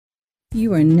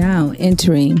You are now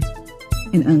entering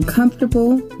an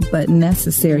uncomfortable but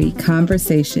necessary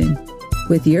conversation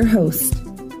with your host,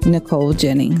 Nicole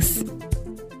Jennings.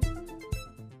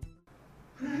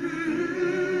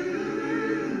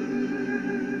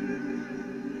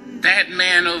 That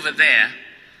man over there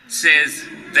says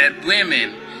that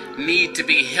women need to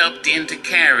be helped into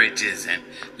carriages and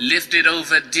lifted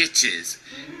over ditches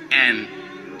and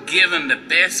given the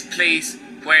best place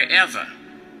wherever.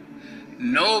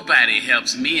 Nobody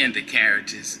helps me into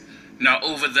carriages, nor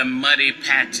over the muddy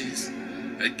patches,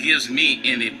 or gives me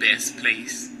any best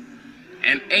place.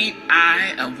 And ain't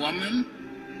I a woman?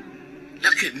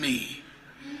 Look at me.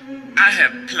 I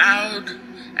have plowed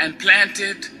and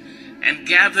planted and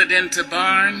gathered into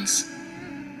barns,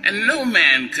 and no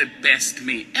man could best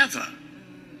me ever.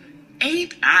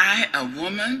 Ain't I a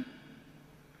woman?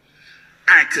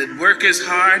 I could work as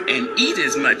hard and eat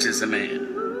as much as a man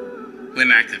when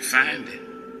I could find it,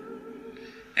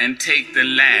 and take the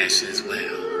lash as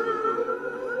well.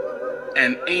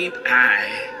 And ain't I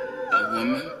a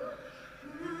woman?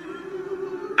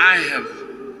 I have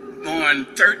borne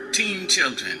 13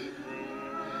 children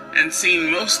and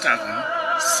seen most of them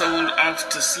sold off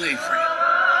to slavery.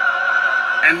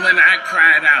 And when I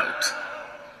cried out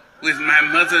with my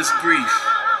mother's grief,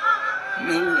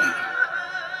 no one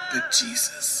but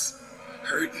Jesus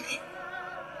heard me.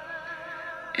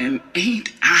 And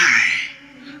ain't I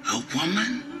a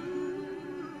woman?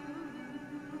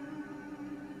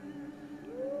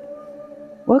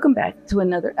 Welcome back to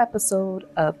another episode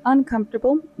of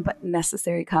Uncomfortable but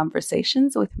Necessary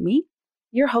Conversations with me,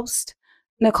 your host,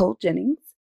 Nicole Jennings.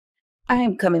 I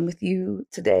am coming with you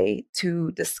today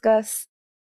to discuss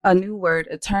a new word,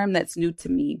 a term that's new to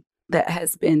me, that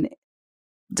has been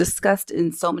discussed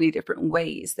in so many different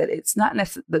ways that it's not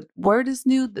necessarily the word is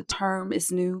new, the term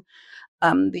is new.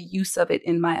 The use of it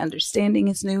in my understanding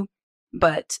is new,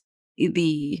 but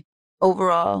the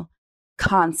overall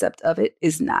concept of it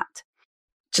is not.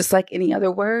 Just like any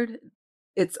other word,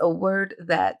 it's a word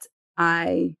that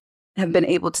I have been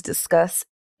able to discuss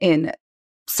in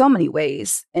so many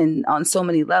ways and on so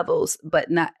many levels, but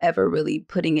not ever really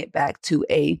putting it back to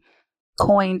a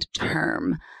coined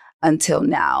term until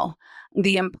now.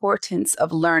 The importance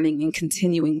of learning and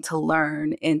continuing to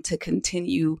learn and to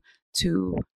continue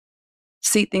to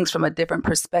see things from a different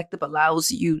perspective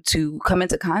allows you to come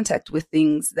into contact with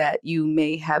things that you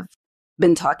may have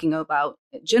been talking about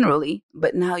generally,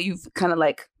 but now you've kind of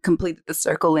like completed the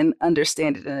circle and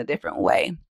understand it in a different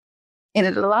way. And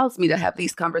it allows me to have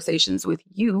these conversations with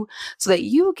you so that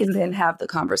you can then have the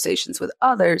conversations with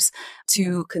others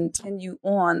to continue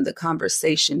on the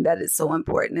conversation that is so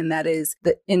important. And that is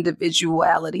the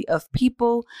individuality of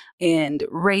people and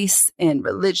race and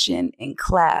religion and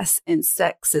class and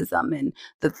sexism and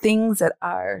the things that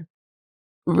are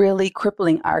really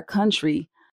crippling our country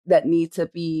that need to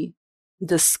be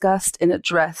discussed and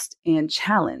addressed and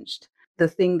challenged. The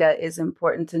thing that is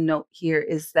important to note here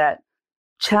is that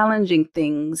challenging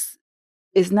things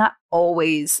is not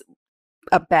always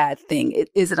a bad thing.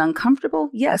 Is it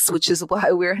uncomfortable? Yes, which is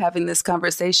why we're having this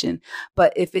conversation.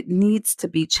 But if it needs to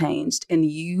be changed and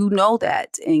you know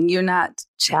that and you're not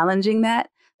challenging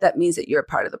that, that means that you're a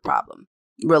part of the problem,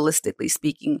 realistically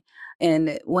speaking.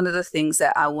 And one of the things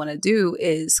that I want to do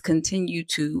is continue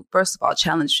to, first of all,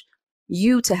 challenge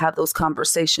you to have those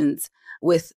conversations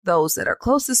with those that are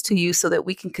closest to you so that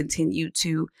we can continue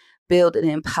to build and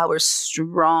empower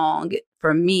strong.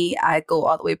 For me, I go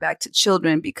all the way back to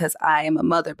children because I am a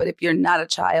mother. But if you're not a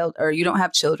child or you don't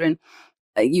have children,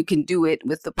 you can do it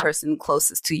with the person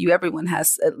closest to you. Everyone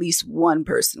has at least one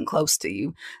person close to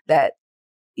you that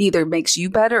either makes you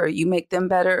better or you make them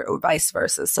better or vice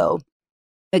versa. So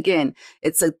again,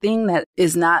 it's a thing that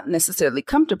is not necessarily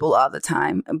comfortable all the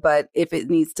time, but if it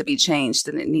needs to be changed,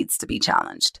 then it needs to be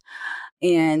challenged.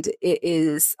 And it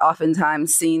is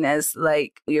oftentimes seen as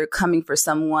like you're coming for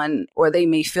someone, or they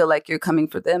may feel like you're coming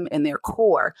for them in their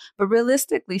core. But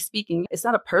realistically speaking, it's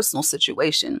not a personal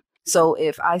situation. So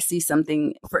if I see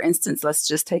something, for instance, let's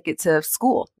just take it to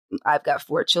school. I've got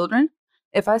 4 children.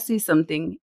 If I see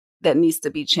something that needs to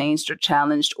be changed or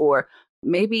challenged, or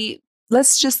maybe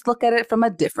let's just look at it from a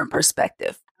different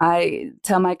perspective. I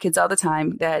tell my kids all the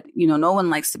time that, no one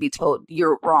likes to be told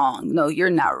you're wrong. No, you're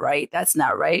not right. That's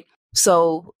not right.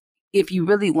 So if you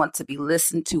really want to be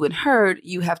listened to and heard,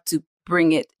 you have to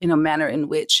bring it in a manner in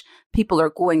which people are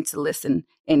going to listen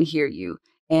and hear you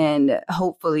and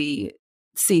hopefully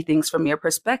see things from your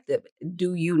perspective.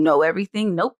 Do you know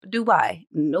everything? Nope. Do I?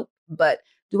 Nope. But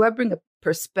do I bring a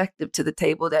perspective to the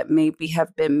table that maybe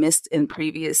have been missed in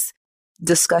previous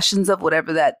discussions of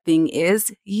whatever that thing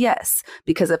is? Yes.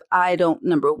 Because if I don't,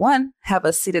 number one, have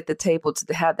a seat at the table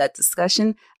to have that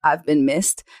discussion, I've been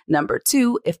missed. Number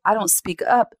two, if I don't speak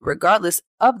up, regardless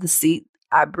of the seat,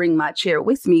 I bring my chair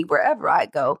with me wherever I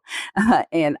go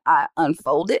and I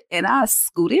unfold it and I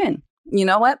scoot in. You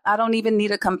know what? I don't even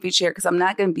need a comfy chair because I'm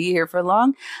not going to be here for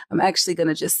long. I'm actually going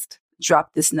to just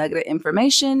drop this nugget of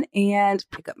information and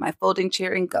pick up my folding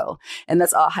chair and go. And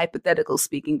that's all hypothetical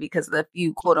speaking, because if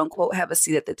you quote unquote have a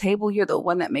seat at the table, you're the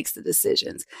one that makes the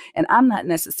decisions. And I'm not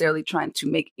necessarily trying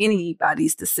to make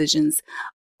anybody's decisions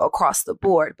across the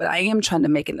board, but I am trying to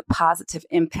make a positive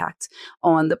impact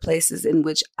on the places in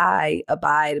which I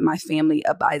abide, my family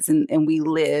abides, and we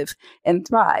live and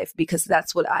thrive, because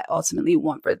that's what I ultimately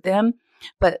want for them.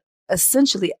 But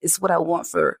essentially, it's what I want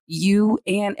for you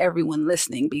and everyone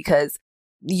listening, because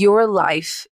your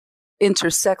life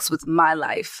intersects with my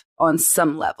life on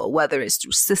some level, whether it's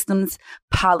through systems,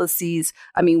 policies.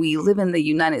 I mean, we live in the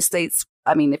United States.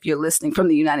 I mean, if you're listening from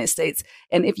the United States,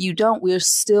 and if you don't, we're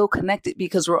still connected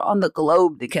because we're on the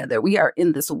globe together. We are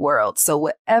in this world. So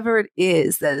whatever it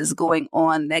is that is going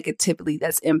on negatively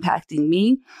that's impacting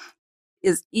me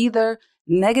is either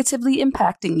negatively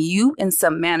impacting you in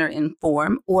some manner and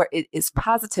form, or it is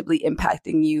positively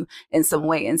impacting you in some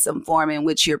way, in some form, in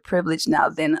which your privilege now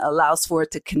then allows for it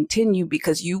to continue,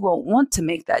 because you won't want to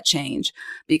make that change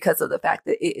because of the fact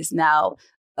that it is now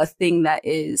a thing that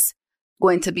is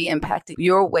going to be impacting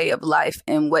your way of life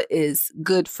and what is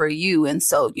good for you. And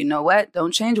so, you know what?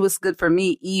 Don't change what's good for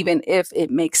me, even if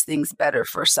it makes things better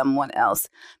for someone else,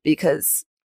 because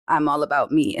I'm all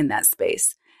about me in that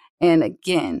space. And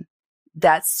again,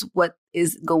 that's what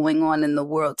is going on in the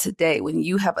world today. When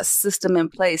you have a system in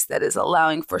place that is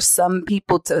allowing for some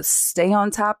people to stay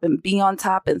on top and be on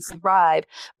top and thrive,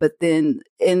 but then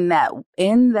in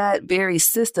that very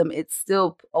system, it's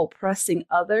still oppressing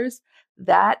others.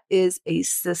 That is a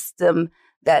system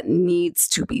that needs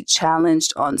to be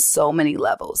challenged on so many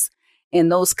levels.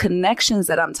 And those connections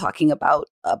that I'm talking about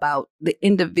the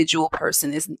individual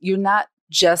person, is you're not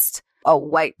just a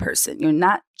white person. You're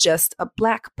not just a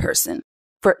Black person.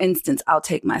 For instance, I'll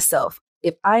take myself.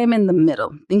 If I am in the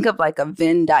middle, think of like a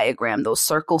Venn diagram, those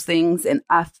circle things, and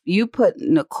you put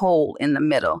Nicole in the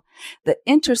middle. The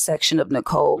intersection of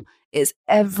Nicole is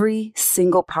every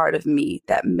single part of me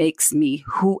that makes me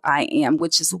who I am,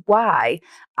 which is why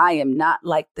I am not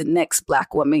like the next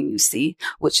Black woman you see,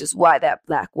 which is why that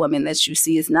Black woman that you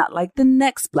see is not like the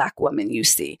next Black woman you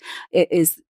see. It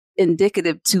is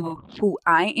indicative to who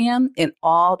I am and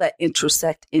all that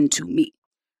intersect into me.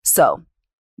 So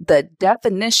the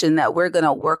definition that we're going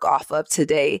to work off of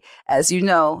today, as you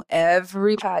know,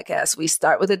 every podcast, we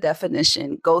start with a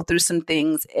definition, go through some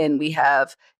things, and we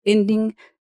have ending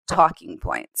talking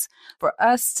points. For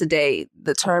us today,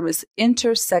 the term is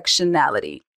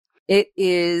intersectionality. It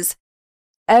is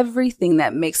everything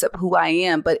that makes up who I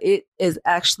am, but it is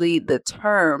actually the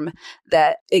term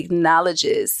that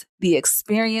acknowledges the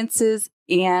experiences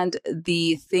and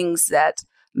the things that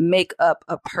make up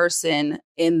a person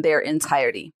in their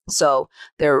entirety. So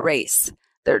their race,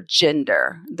 their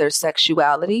gender, their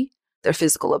sexuality, their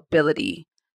physical ability,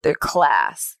 their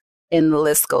class, and the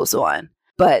list goes on.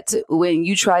 But when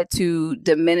you try to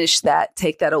diminish that,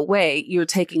 take that away, you're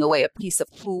taking away a piece of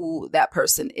who that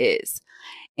person is.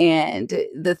 And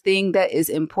the thing that is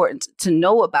important to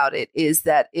know about it is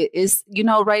that it is,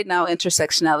 right now,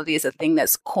 intersectionality is a thing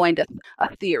that's coined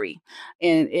a theory.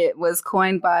 And it was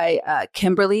coined by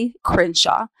Kimberly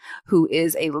Crenshaw, who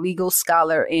is a legal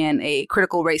scholar and a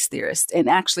critical race theorist. And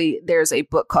actually, there's a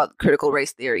book called Critical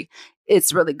Race Theory.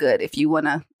 It's really good if you want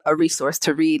a resource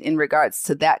to read in regards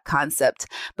to that concept.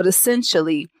 But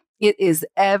essentially, it is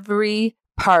every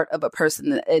part of a person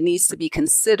that it needs to be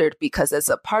considered, because it's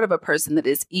a part of a person that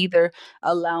is either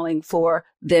allowing for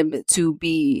them to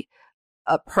be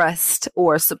oppressed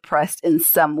or suppressed in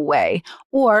some way,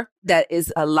 or that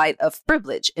is a light of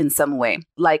privilege in some way,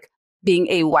 like being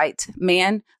a white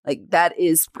man, like that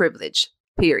is privilege,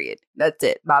 period. That's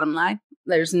it. Bottom line.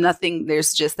 There's nothing,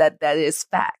 there's just that is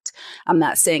fact. I'm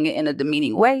not saying it in a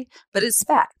demeaning way, but it's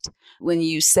fact. When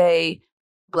you say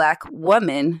Black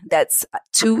woman, that's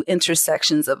two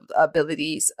intersections of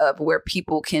abilities of where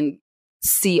people can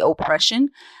see oppression.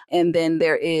 And then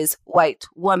there is white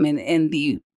woman, and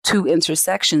the two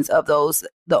intersections of those,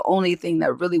 the only thing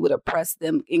that really would oppress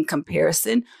them in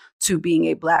comparison to being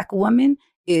a Black woman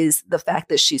is the fact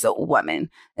that she's a woman.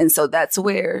 And so that's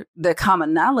where the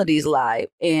commonalities lie.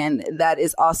 And that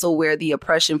is also where the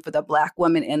oppression for the Black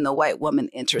woman and the white woman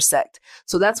intersect.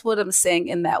 So that's what I'm saying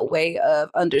in that way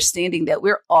of understanding that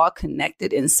we're all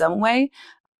connected in some way,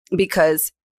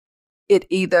 because it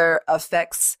either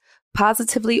affects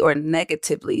positively or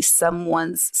negatively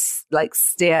someone's like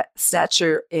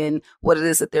stature in what it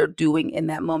is that they're doing in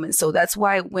that moment. So that's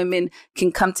why women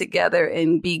can come together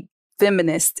and be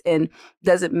feminist, and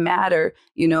doesn't matter,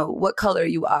 what color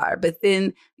you are. But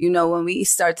then, when we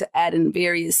start to add in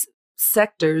various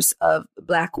sectors of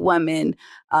Black women,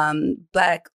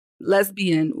 Black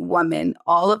lesbian woman,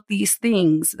 all of these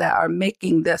things that are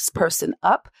making this person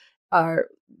up are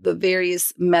the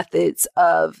various methods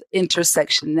of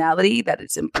intersectionality that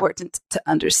it's important to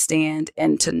understand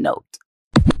and to note.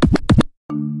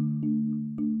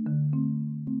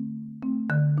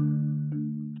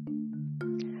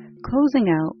 Closing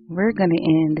out, we're going to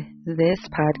end this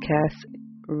podcast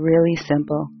really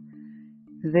simple.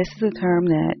 This is a term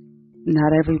that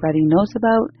not everybody knows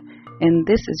about, and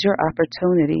this is your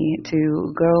opportunity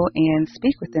to go and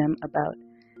speak with them about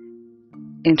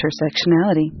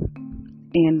intersectionality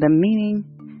and the meaning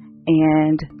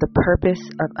and the purpose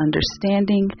of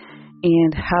understanding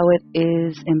and how it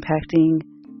is impacting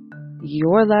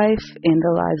your life and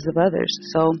the lives of others.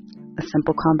 So a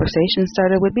simple conversation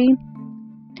starter would be,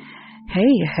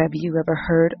 hey, have you ever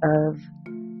heard of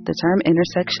the term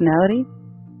intersectionality?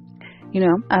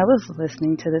 I was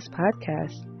listening to this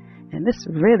podcast, and this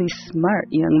really smart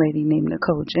young lady named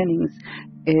Nicole Jennings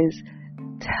is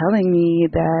telling me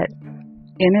that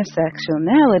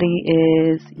intersectionality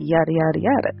is yada, yada,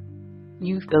 yada.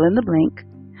 You fill in the blank,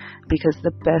 because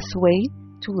the best way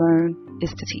to learn is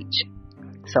to teach.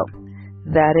 So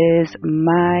that is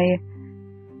my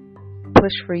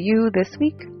push for you this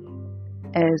week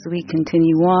as we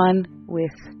continue on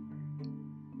with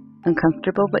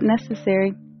uncomfortable but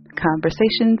necessary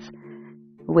conversations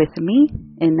with me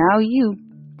and now you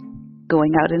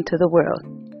going out into the world.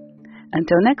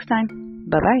 Until next time,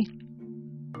 bye-bye.